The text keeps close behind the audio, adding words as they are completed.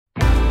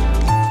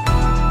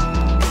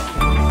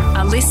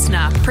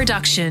listener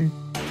production.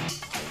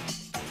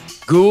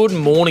 Good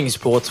morning,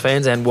 sports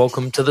fans, and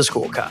welcome to the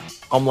Scorecard.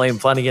 I'm Liam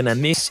Flanagan,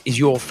 and this is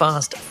your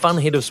fast, fun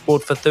hit of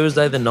sport for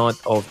Thursday, the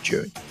 9th of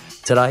June.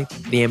 Today,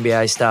 the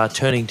NBA star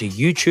turning to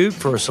YouTube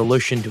for a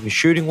solution to his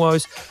shooting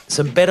woes,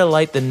 some better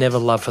late than never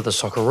love for the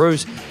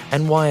Socceroos,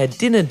 and why a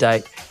dinner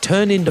date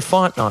turned into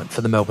fight night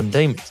for the Melbourne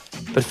Demons.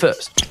 But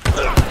first...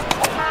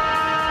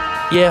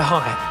 Yeah,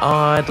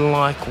 hi. I'd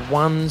like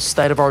one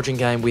State of Origin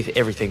game with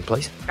everything,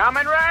 please.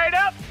 Coming right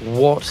up.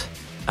 What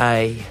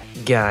a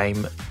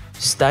game.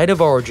 State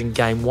of Origin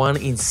Game 1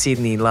 in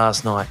Sydney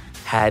last night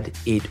had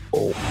it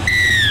all.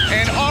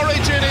 And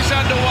Origin is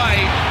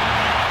underway.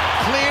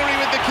 Cleary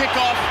with the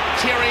kickoff,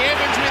 Terry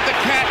Evans with the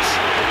catch,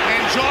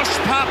 and Josh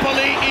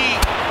Papali'i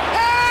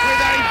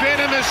with a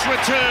venomous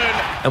return.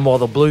 And while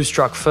the Blues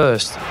struck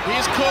first...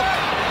 Here's Cook,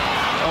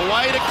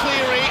 away to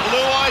Cleary,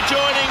 Luai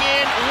joining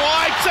in,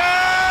 Whiten!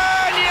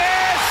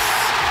 Yes!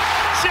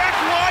 Jack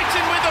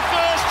Whiten with the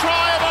first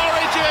try of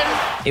Origin.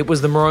 It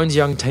was the Maroons'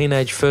 young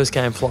teenage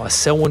first-game fly,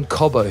 Selwyn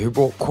Cobbo, who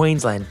brought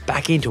Queensland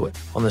back into it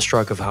on the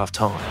stroke of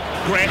half-time.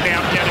 Grant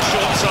down to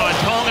short side,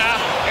 Tonga.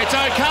 It's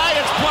okay,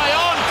 it's play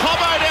on.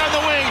 Cobbo down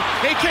the wing.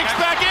 He kicks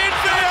back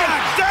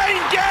infield. Dane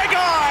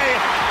Gagai.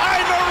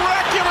 A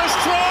miraculous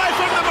try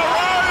from the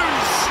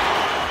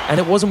Maroons. And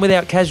it wasn't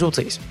without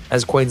casualties,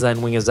 as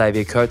Queensland winger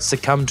Xavier Coates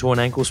succumbed to an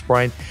ankle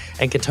sprain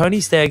and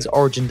Katoni Stagg's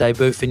Origin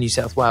debut for New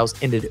South Wales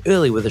ended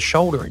early with a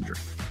shoulder injury.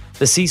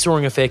 The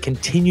seesawing affair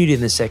continued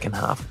in the second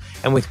half,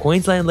 and with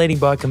Queensland leading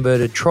by a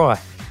converted try,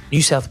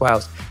 New South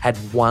Wales had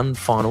one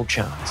final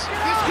chance.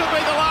 This could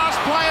be the last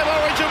play of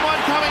Origin 1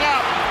 coming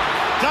up.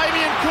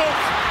 Damien Cook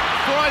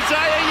for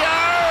Isaiah Yeo.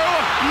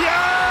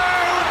 No!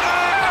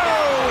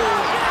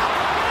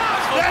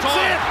 That's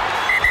it.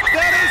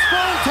 That is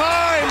full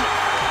time.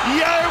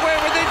 Yeo were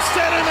within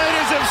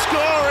centimetres of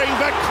scoring,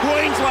 but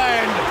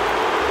Queensland,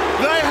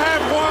 they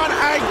have won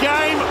a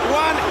game,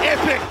 one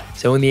epic.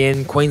 So in the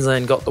end,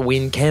 Queensland got the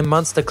win. Cam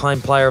Munster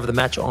claimed player of the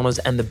match honours,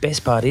 and the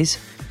best part is,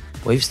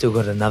 we've still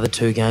got another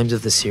 2 games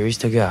of the series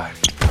to go.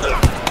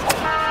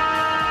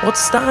 What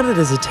started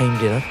as a team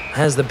dinner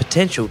has the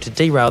potential to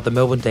derail the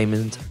Melbourne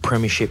Demons'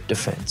 premiership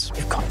defence.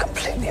 You've gone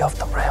completely off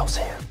the rails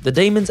here. The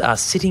Demons are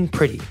sitting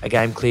pretty, a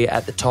game clear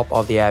at the top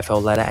of the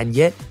AFL ladder, and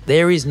yet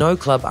there is no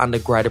club under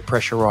greater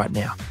pressure right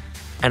now.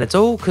 And it's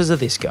all because of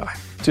this guy.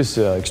 Just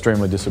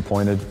extremely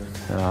disappointed.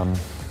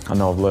 I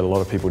know I've let a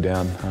lot of people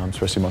down,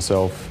 especially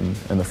myself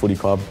and the footy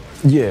club.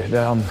 Yeah,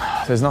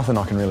 there's nothing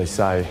I can really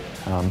say.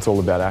 It's all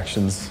about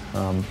actions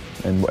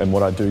and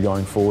what I do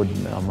going forward.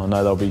 I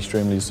know they'll be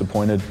extremely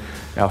disappointed.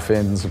 Our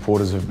fans and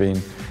supporters have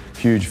been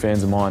huge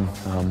fans of mine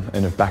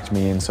and have backed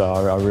me in, so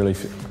I really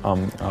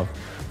feel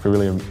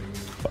really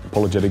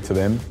apologetic to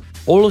them.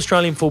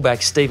 All-Australian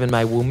fullback Stephen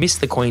May will miss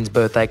the Queen's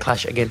birthday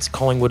clash against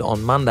Collingwood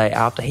on Monday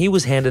after he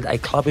was handed a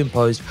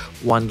club-imposed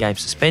 1-game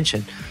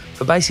suspension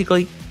for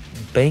basically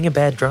being a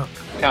bad drunk.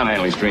 Can't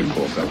handle his drink,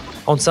 poor fella.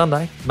 On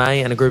Sunday,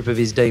 May and a group of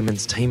his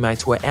Demons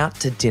teammates were out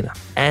to dinner,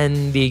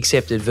 and the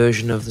accepted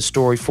version of the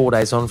story 4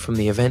 days on from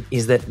the event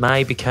is that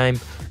May became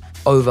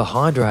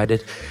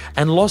overhydrated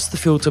and lost the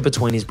filter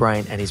between his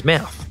brain and his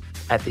mouth.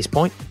 At this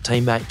point,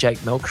 teammate Jake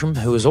Melksham,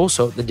 who was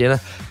also at the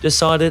dinner,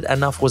 decided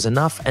enough was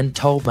enough and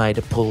told May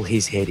to pull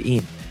his head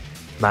in.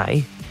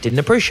 May didn't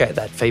appreciate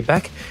that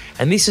feedback,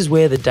 and this is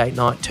where the date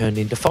night turned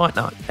into fight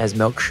night, as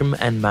Melksham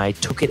and May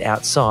took it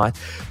outside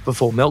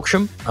before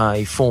Melksham,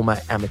 a former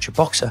amateur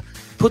boxer,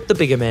 put the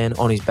bigger man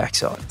on his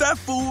backside. That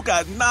fool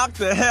got knocked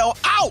the hell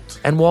out!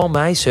 And while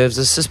May serves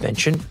a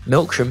suspension,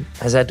 Melksham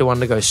has had to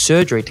undergo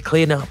surgery to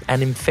clean up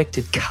an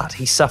infected cut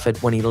he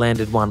suffered when he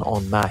landed one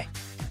on May.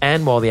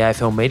 And while the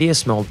AFL media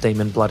smelled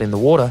demon blood in the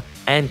water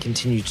and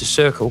continued to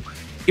circle,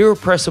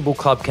 irrepressible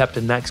club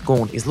captain Max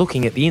Gawn is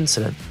looking at the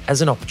incident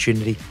as an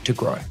opportunity to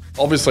grow.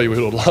 Obviously,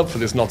 we would love for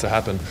this not to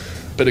happen,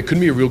 but it could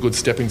be a real good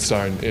stepping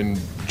stone in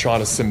trying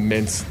to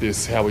cement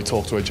this, how we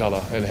talk to each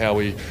other and how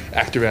we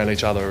act around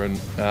each other. And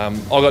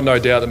I've got no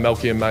doubt that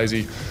Melky and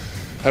Maisie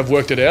have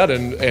worked it out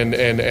and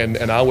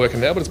are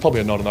working it out, but it's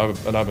probably not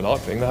an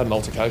overnight thing. They had an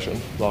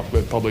altercation.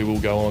 It probably will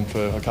go on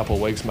for a couple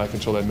of weeks, making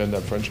sure they mend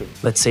that friendship.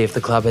 Let's see if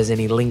the club has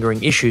any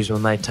lingering issues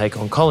when they take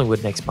on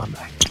Collingwood next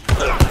Monday.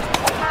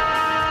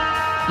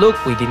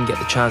 Look, we didn't get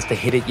the chance to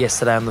hit it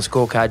yesterday on the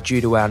scorecard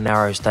due to our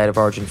narrow State of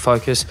Origin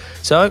focus,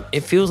 so it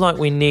feels like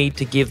we need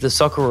to give the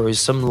Socceroos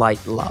some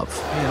late love.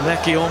 Yeah,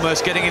 Lecky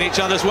almost getting in each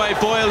other's way.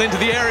 Boyle into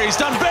the area. He's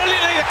done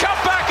brilliantly. The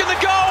cutback and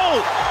the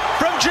goal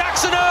from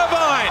Jackson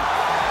Irvine.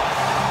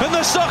 And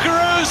the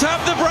Socceroos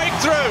have the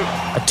breakthrough.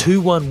 A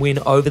 2-1 win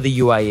over the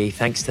UAE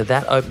thanks to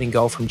that opening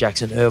goal from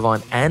Jackson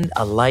Irvine and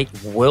a late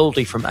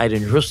worldie from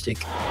Aiden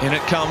Rustic. In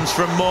it comes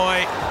from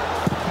Moy.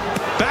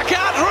 Back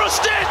out,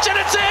 Rustic, and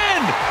it's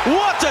in!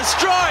 What a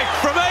strike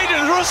from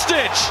Aiden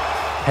Rustic!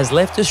 Has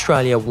left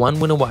Australia 1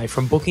 win away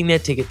from booking their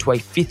ticket to a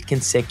 5th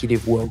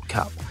consecutive World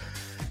Cup.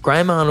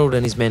 Graham Arnold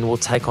and his men will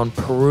take on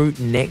Peru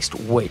next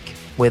week,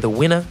 where the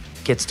winner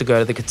gets to go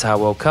to the Qatar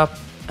World Cup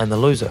and the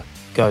loser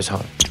goes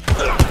home.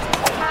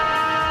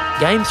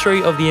 Game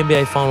 3 of the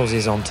NBA Finals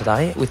is on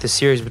today, with the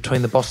series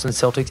between the Boston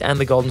Celtics and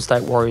the Golden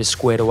State Warriors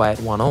squared away at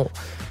 1-1.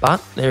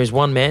 But there is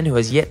one man who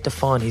has yet to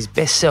find his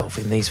best self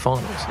in these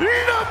finals. Number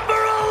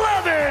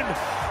 11,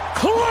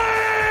 Klay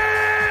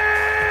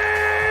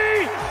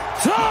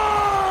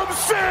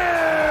Thompson!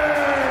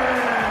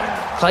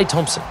 Klay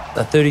Thompson,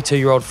 the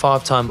 32-year-old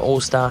five-time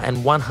All-Star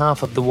and one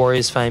half of the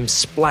Warriors' famed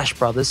Splash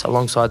Brothers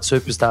alongside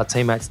superstar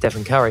teammate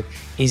Stephen Curry,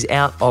 is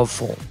out of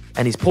form,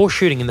 and his poor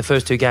shooting in the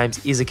first two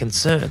games is a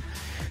concern.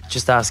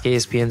 Just ask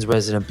ESPN's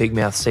resident big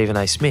mouth Stephen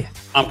A.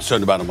 Smith. I'm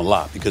concerned about him a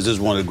lot because this is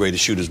one of the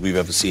greatest shooters we've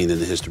ever seen in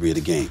the history of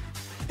the game.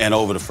 And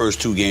over the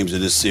first two games of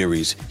this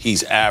series,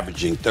 he's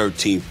averaging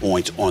 13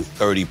 points on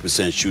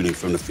 30% shooting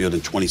from the field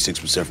and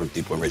 26% from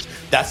three-point range.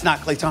 That's not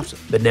Klay Thompson.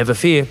 But never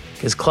fear,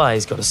 because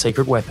Klay's got a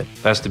secret weapon.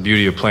 That's the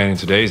beauty of playing in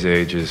today's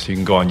age is you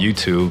can go on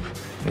YouTube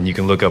and you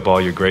can look up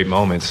all your great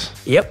moments.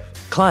 Yep,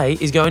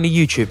 Klay is going to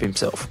YouTube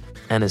himself.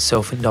 And as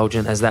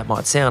self-indulgent as that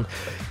might sound,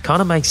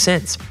 kind of makes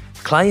sense.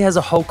 Klay has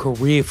a whole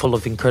career full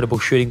of incredible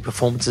shooting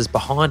performances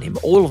behind him,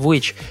 all of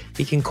which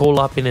he can call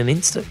up in an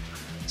instant.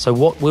 So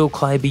what will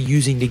Klay be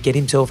using to get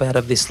himself out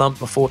of this slump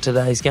before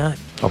today's game?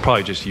 I'll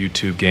probably just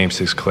YouTube Game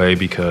 6 Klay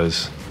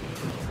because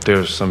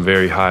there's some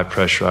very high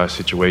pressurized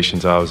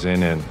situations I was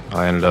in and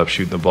I ended up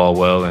shooting the ball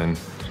well. And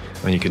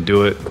when you can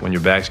do it, when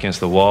your back's against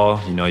the wall,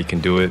 you know you can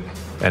do it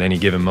at any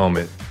given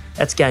moment.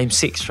 That's Game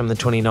 6 from the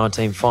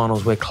 2019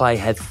 finals where Klay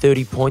had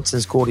 30 points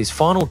and scored his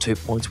final 2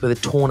 points with a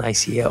torn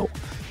ACL.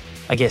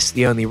 I guess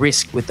the only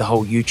risk with the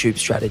whole YouTube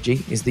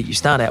strategy is that you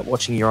start out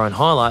watching your own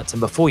highlights and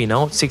before you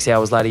know it, 6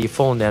 hours later you've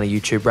fallen down a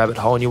YouTube rabbit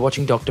hole and you're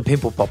watching Dr.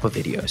 Pimple Popper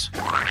videos.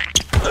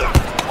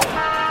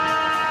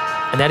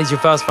 And that is your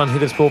Fast Fun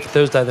Hit of Sport for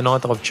Thursday the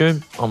 9th of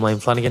June. I'm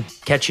Liam Flanagan.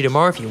 Catch you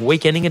tomorrow for your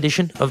week-ending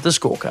edition of The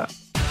Scorecard.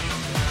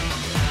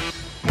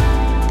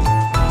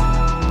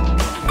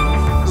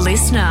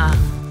 Listener.